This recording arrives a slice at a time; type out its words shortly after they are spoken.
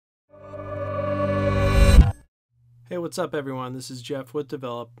Hey, what's up everyone? This is Jeff with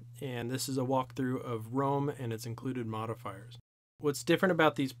Develop, and this is a walkthrough of Roam and its included modifiers. What's different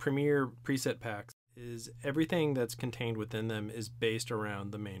about these Premier preset packs is everything that's contained within them is based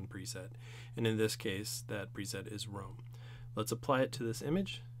around the main preset, and in this case that preset is Roam. Let's apply it to this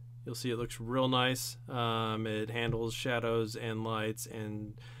image. You'll see it looks real nice. It handles shadows and lights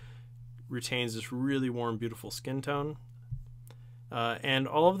and retains this really warm, beautiful skin tone. And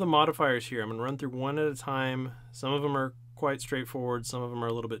all of the modifiers here, I'm going to run through one at a time. Some of them are quite straightforward, some of them are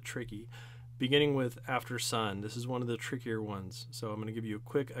a little bit tricky. Beginning with After Sun, this is one of the trickier ones, so I'm going to give you a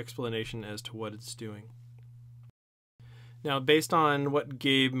quick explanation as to what it's doing. Now, based on what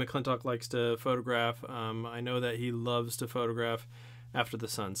Gabe McClintock likes to photograph, I know that he loves to photograph after the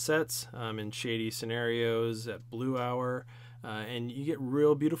sun sets, in shady scenarios, at blue hour, and you get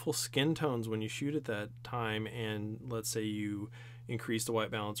real beautiful skin tones when you shoot at that time, and let's say you increase the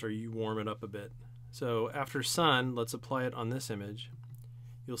white balance or you warm it up a bit. So after sun, let's apply it on this image.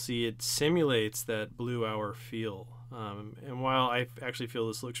 You'll see it simulates that blue hour feel. And while I actually feel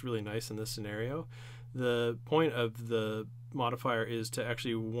this looks really nice in this scenario, the point of the modifier is to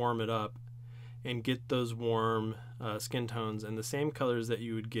actually warm it up and get those warm skin tones and the same colors that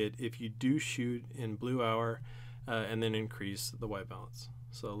you would get if you do shoot in blue hour and then increase the white balance.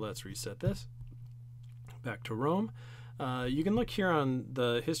 So let's reset this. Back to Roam. You can look here on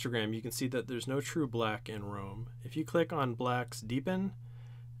the histogram, you can see that there's no true black in Roam. If you click on Black's Deepen,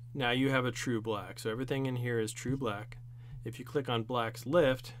 now you have a true black. So everything in here is true black. If you click on Black's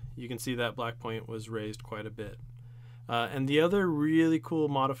Lift, you can see that black point was raised quite a bit. And the other really cool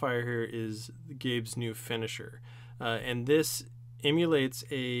modifier here is Gabe's new finisher. And this emulates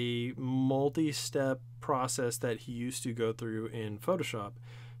a multi-step process that he used to go through in Photoshop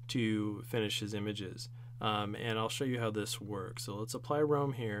to finish his images. And I'll show you how this works. So let's apply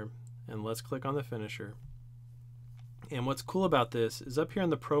Roam here and let's click on the finisher. And what's cool about this is up here in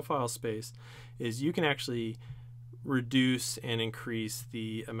the profile space is you can actually reduce and increase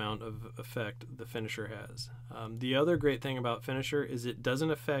the amount of effect the finisher has. The other great thing about finisher is it doesn't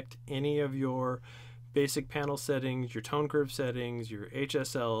affect any of your basic panel settings, your tone curve settings, your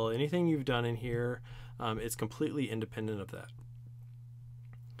HSL, anything you've done in here. It's completely independent of that.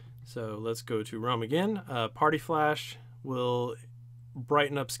 So let's go to Roam again. Party Flash will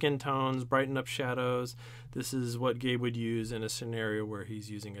brighten up skin tones, brighten up shadows. This is what Gabe would use in a scenario where he's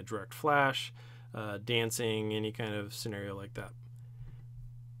using a direct flash, dancing, any kind of scenario like that.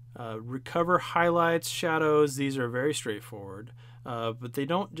 Recover highlights, shadows, these are very straightforward, but they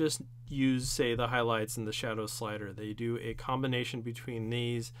don't just use, say, the highlights and the shadow slider. They do a combination between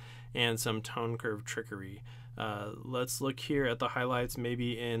these and some tone curve trickery. Let's look here at the highlights,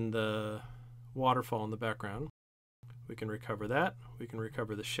 maybe in the waterfall in the background. We can recover that. We can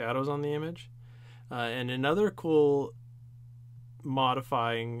recover the shadows on the image. And another cool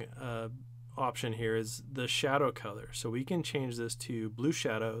modifying option here is the shadow color. So we can change this to blue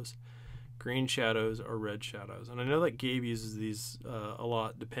shadows, green shadows, or red shadows. And I know that Gabe uses these a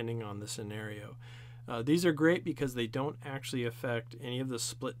lot depending on the scenario. These are great because they don't actually affect any of the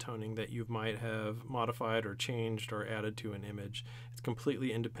split toning that you might have modified or changed or added to an image. It's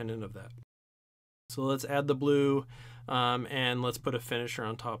completely independent of that. So let's add the blue and let's put a finisher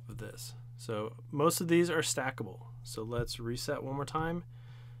on top of this. So most of these are stackable. So let's reset one more time.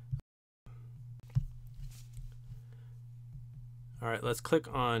 All right, let's click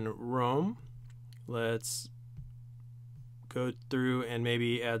on Roam. Let's go through and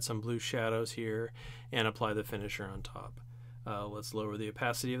maybe add some blue shadows here and apply the finisher on top. Let's lower the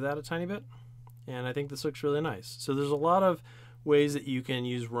opacity of that a tiny bit. And I think this looks really nice. So there's a lot of ways that you can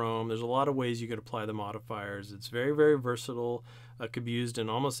use Roam. There's a lot of ways you could apply the modifiers. It's very, very versatile. Could be used in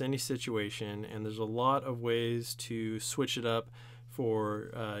almost any situation. And there's a lot of ways to switch it up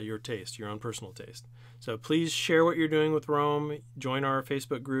for your taste, your own personal taste. So please share what you're doing with Roam. Join our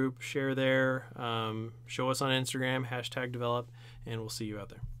Facebook group, share there, show us on Instagram, #develop, and we'll see you out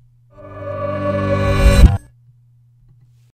there.